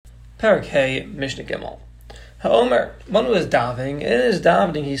Parak Hey, Mishnah Gimel. Ha'omer, one who is davening, in his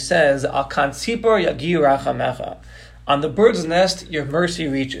davening he says, Al kan tzipor yagiu rachamecha. On the bird's nest, your mercy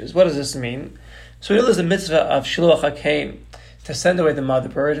reaches. What does this mean? So it is the mitzvah of shiluach hakein, to send away the mother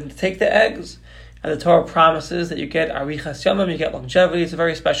bird and to take the eggs. And the Torah promises that you get arichas yamim, you get longevity. It's a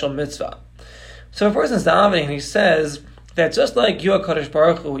very special mitzvah. So if a person's davening and he says that just like you, HaKadosh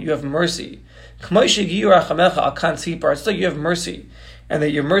Baruch Hu, you have mercy. Just like you have mercy. And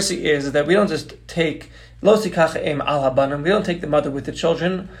that your mercy is that we don't just take we don't take the mother with the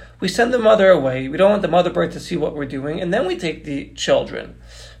children. We send the mother away. We don't want the mother bird to see what we're doing, and then we take the children.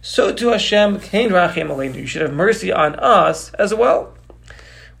 So to Hashem, you should have mercy on us as well.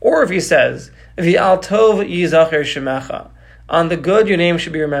 Or if he says, on the good your name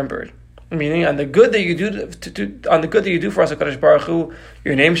should be remembered. Meaning on the good that you do on the good that you do for us, HaKadosh Baruch Hu,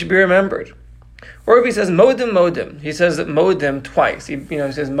 your name should be remembered. Or if he says modim, he says modim twice. He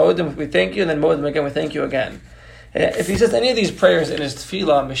says modim, we thank you, and then modim again, we thank you again. And if he says any of these prayers in his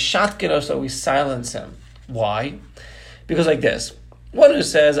tefillah, mishatkin, so we silence him. Why? Because like this. One who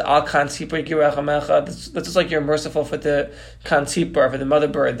says al kan tzipor yirachamecha, that's just like you're merciful for the kan tzipor, for the mother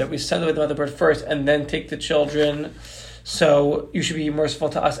bird, that we send away the mother bird first and then take the children. So you should be merciful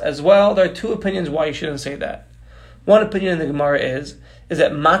to us as well. There are two opinions why you shouldn't say that. One opinion in the Gemara is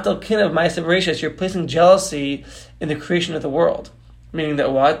that matal kin of ma'aseh bereshis, you're placing jealousy in the creation of the world. Meaning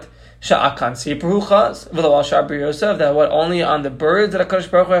that what? Sha'akan sipuchas v'lo shar b'yosef, that what, only on the birds that HaKadosh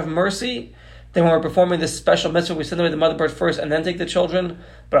Baruch Hu have mercy? Then when we're performing this special mitzvah, we send away the mother bird first and then take the children.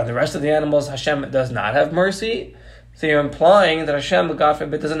 But on the rest of the animals, Hashem does not have mercy. So you're implying that Hashem, God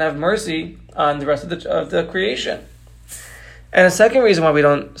forbid, doesn't have mercy on the rest of the creation. And a second reason why we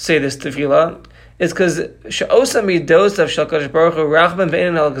don't say this tefillah is because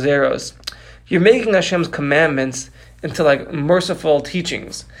you're making Hashem's commandments into like merciful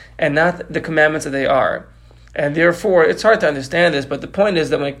teachings and not the commandments that they are. And therefore, it's hard to understand this, but the point is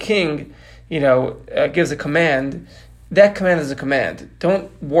that when a king, gives a command, that command is a command.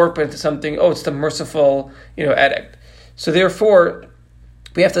 Don't warp into something, it's the merciful, edict. So therefore,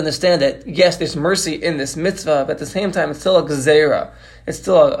 we have to understand that, yes, there's mercy in this mitzvah, but at the same time, it's still a gezerah. It's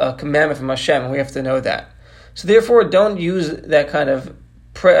still a commandment from Hashem, and we have to know that. So therefore, don't use that kind of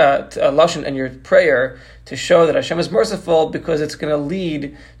lashon in your prayer to show that Hashem is merciful, because it's going to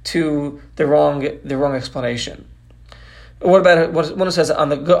lead to the wrong explanation. What about what one says on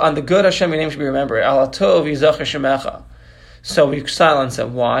the good Hashem, your name should be remembered. Al tov yizacher shemecha. So we silence it.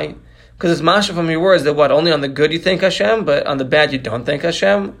 Why? Because it's masha from your words that what, only on the good you thank Hashem, but on the bad you don't thank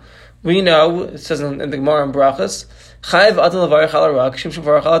Hashem. We know, it says in the Gemara in Brachas,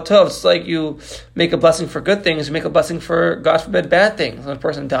 it's like you make a blessing for good things, you make a blessing for, God forbid, bad things. When a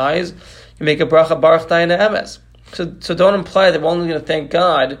person dies, you make a bracha baruch dayna emes. So don't imply that we're only going to thank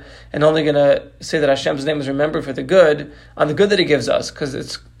God and only going to say that Hashem's name is remembered for the good, on the good that He gives us, because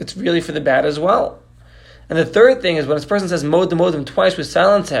it's really for the bad as well. And the third thing is when a person says modim twice, we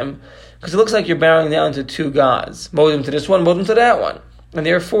silence him, because it looks like you're bowing down to two gods. Modim to this one, modim to that one. And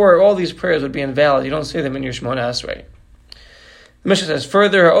therefore, all these prayers would be invalid. You don't say them in your Shemona Esrei. The Mishnah says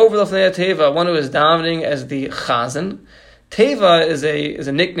further, over the teva, one who is davening as the chazan. Teva is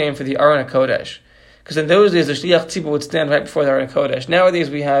a nickname for the Aron HaKodesh. Because in those days, the Shliach Tzibur would stand right before the Aron HaKodesh. Nowadays,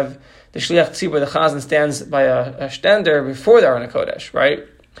 we have the Shliach Tzibur, the chazan stands by a stender before the Aron HaKodesh, right?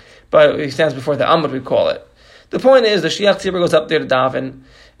 But he stands before the Amud, we call it. The point is, the Shliach Tzibur goes up there to daven,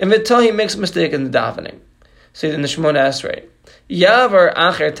 and Vitah, he makes a mistake in the davening. So in the Shemona Esrei, Yavar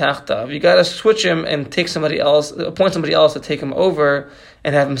Acher Tachtav, you got to switch him and appoint somebody else to take him over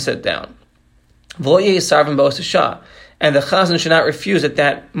and have him sit down. V'lo Sarvim B'os Shah, and the Chazan should not refuse at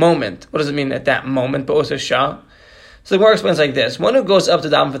that moment. What does it mean at that moment? B'os Shah. So the Gemara explains like this: one who goes up to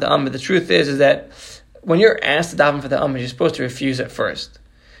daven for the Amud, the truth is that when you're asked to daven for the Amud, you're supposed to refuse at first.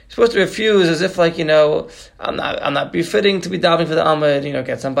 You're supposed to refuse as if like, I'm not befitting to be davening for the Amud,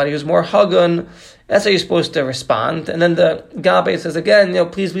 get somebody who's more hagun. That's how you're supposed to respond. And then the Gabe says again,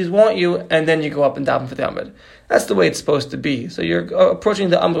 please, want you, and then you go up and daven for the Amud. That's the way it's supposed to be. So you're approaching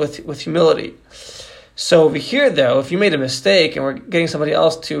the Amud with humility. So over here though, if you made a mistake and we're getting somebody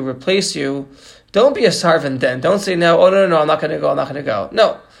else to replace you, don't be a sarvant then. Don't say no, I'm not going to go.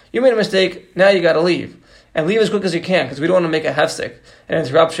 No, you made a mistake, now you got to leave. And leave as quick as you can, because we don't want to make a hefsek, an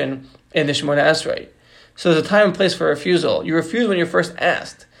interruption in the Shemona Esrei. So there's a time and place for refusal. You refuse when you're first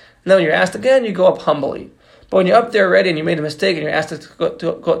asked. And then when you're asked again, you go up humbly. But when you're up there already and you made a mistake and you're asked to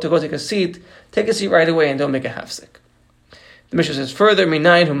go take a seat right away and don't make a hefsek. The Mishnah says further,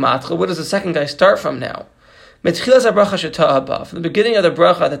 Minayin hu matchel, where does the second guy start from now? From the beginning of the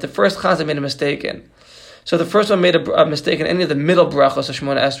bracha that the first chazan made a mistake in. So the first one made a mistake in any of the middle brachos of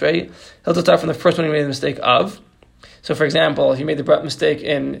Shemona Esrei, he'll just start from the first one he made the mistake of. So, for example, if he made the mistake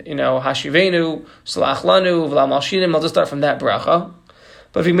in, Hashivenu, Salach Lanu, V'la Malshinim, he'll just start from that bracha.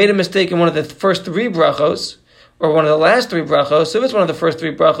 But if he made a mistake in one of the first three brachos, or one of the last three brachos, so if it's one of the first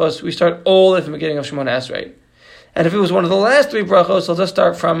three brachos, we start all the way from the beginning of Shemona Esrei. And if it was one of the last three brachos, he'll just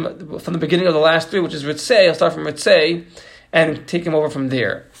start from the beginning of the last three, which is Ritzei. He'll start from Ritzei and take him over from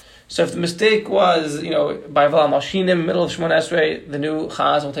there. So if the mistake was, by V'la Malshinim, middle of Shemona Esrei, the new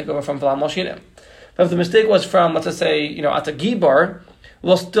Chaz will take over from V'la Malshinim. But if the mistake was from, let's just say, Ata Gibar,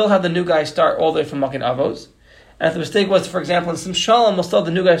 we'll still have the new guy start all the way from Magen Avos. And if the mistake was, for example, in Sim Shalom, we'll still have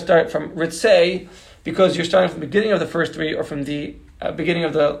the new guy start from Ritzei, because you're starting from the beginning of the first three or from the beginning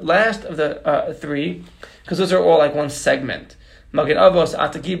of the last of the three, because those are all like one segment. Magen Avos,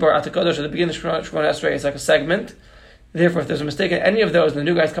 Ata Gibar, Ata Kodesh, at the beginning of Shemona Esrei is like a segment. Therefore, if there's a mistake in any of those, the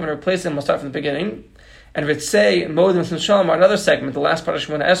new guy's coming to replace him, we'll start from the beginning. And Ritzei, Modim, and Sim Shalom are another segment, the last part of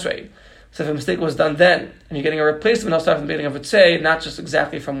Shemona Esrei. So if a mistake was done then, and you're getting a replacement, I'll start from the beginning of Ritzei, not just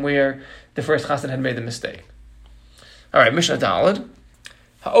exactly from where the first chassan had made the mistake. All right, Mishnah Daled.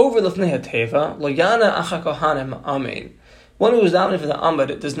 Ha'over l'fnei ha'teva, lo yana acha kohanim amen. One who is davening for the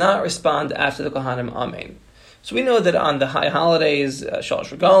Amud does not respond after the Kohanim amen. So we know that on the high holidays,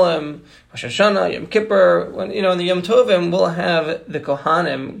 Shalosh Regalim, Rosh Hashanah, Yom Kippur, when in the Yom Tovim, we'll have the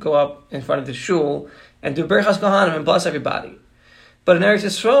Kohanim go up in front of the shul and do Berachas Kohanim and bless everybody. But in Eretz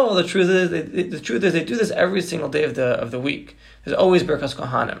Yisrael, the truth is they do this every single day of the week. There's always Berachas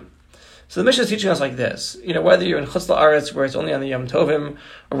Kohanim. So the Mishnah is teaching us like this: whether you're in Chutz La'aretz where it's only on the Yom Tovim,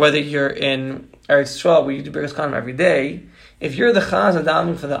 or whether you're in Eretz Yisrael where you do Berachas Kohanim every day, if you're the Chaz and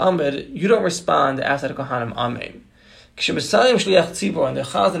davening for the Amud, you don't respond after the Kohanim Amen. K'shebesayim shliach tzibor, and the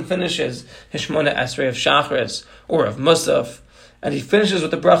Chazan finishes his Shemona Esrei of Shacharis or of Musaf, and he finishes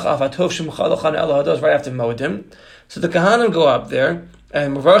with the bracha of Atov Shemcha Lochan Elo Hados right after Moedim. So the Kohanim go up there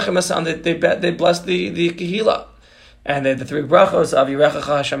and they bless the Kehila. And the three brachos of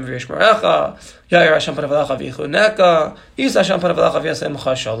Yirechacha Hashem v'Yishmerecha, Yair Hashem Panavalecha v'Yichuneka, Yis Hashem Panavalecha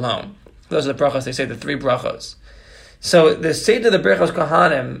v'Yasemcha Shalom. Those are the brachos, they say the three brachos. So the Seder of the brachos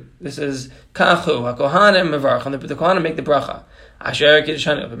Kohanim, this is Kachu, HaKohanim Mevarach, and the Kohanim make the bracha. Asher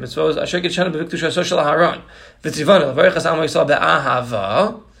Kiddushanu, B'mitzvos, Asher Kiddushanu B'viktusha Social Aharon, V'tzivanu, L'varechas Amo Yisrael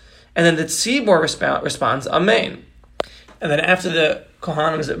Be'ahava, and then the Tzibor responds, Amen. And then after the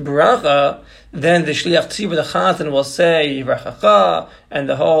Kohanim's bracha, then the Shliach Tzibur, the Chazan, will say Yivrachacha, and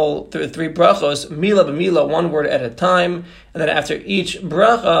the whole three brachos, Mila b'Mila, one word at a time. And then after each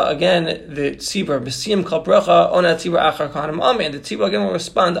bracha, again, the Tzibur, B'siyim Kal Bracha, Ona Tzibur Achar Kohanim Amen. The Tzibur again will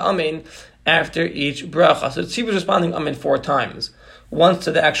respond Amen after each bracha. So the Tzibur is responding Amen 4 times. Once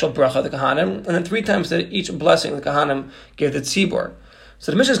to the actual bracha, the Kohanim, and then 3 times to each blessing the Kohanim gave the Tzibur.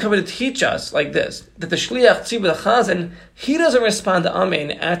 So the Mishnah is coming to teach us like this, that the Shliach Tzibur, the Chazan, he doesn't respond to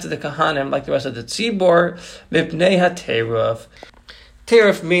Amen after the Kohanim like the rest of the Tzibur, Mipnei HaTeruf.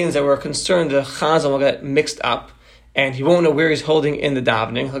 Teruf means that we're concerned the Chazan will get mixed up, and he won't know where he's holding in the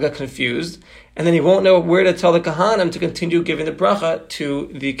davening, he'll get confused, and then he won't know where to tell the Kohanim to continue giving the bracha to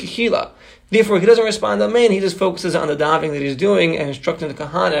the Kehila. Therefore, he doesn't respond to Amen, he just focuses on the davening that he's doing and instructing the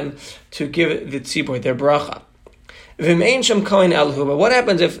Kohanim to give the Tzibur their bracha. But what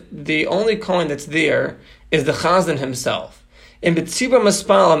happens if the only Kohen that's there is the Chazan himself? In B'tzibur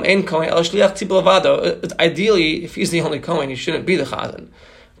Maspalam Ein Kohen El Shliach Tzibur Levado. Ideally, if he's the only Kohen, he shouldn't be the Chazan.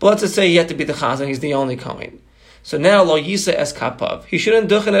 But let's just say he had to be the Chazan, he's the only Kohen. So now Lo Yisa Es Kapav. He shouldn't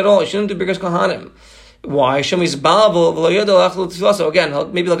duchen at all, he shouldn't do Birkas Kohanim. Why? Shemi's Balvel V'lo Yodo Lachlo Tzvilaso. Again, he'll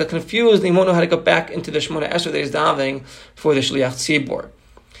maybe get confused and he won't know how to go back into the Shemona Esrei that he's davening for the Shliach Tzibur.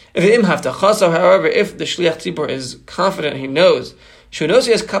 If however, if the Shliach Tzibur is confident, he knows he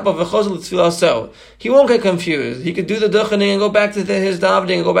has kappa v'chozul tzvilah, so he won't get confused. He could do the duchening and go back to his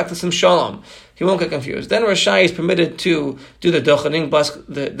davening and go back to some shalom. He won't get confused. Then Rashai is permitted to do the duchening, bless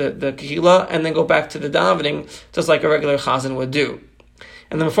the kehila, and then go back to the davening, just like a regular chazan would do.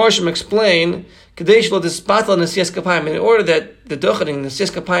 And the Mefarshim explain, Kadesh lo dispatal nesiyas kapayim, in order that the duchening,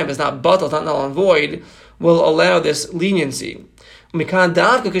 nesiyas kapayim, is not batal, not null and void, will allow this leniency. So only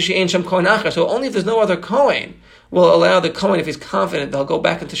if there's no other Kohen will allow the Kohen, if he's confident, they'll go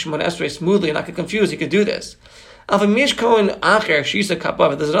back into Shemona Esrei smoothly and not get confused, he could do this. If there's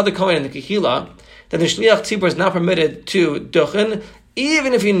another Kohen in the Kehila, then the Shliach Tzibur is not permitted to duchen,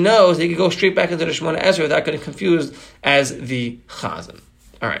 even if he knows he could go straight back into the Shemona Esrei without getting confused as the Chazan.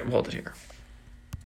 Alright, we'll hold it here.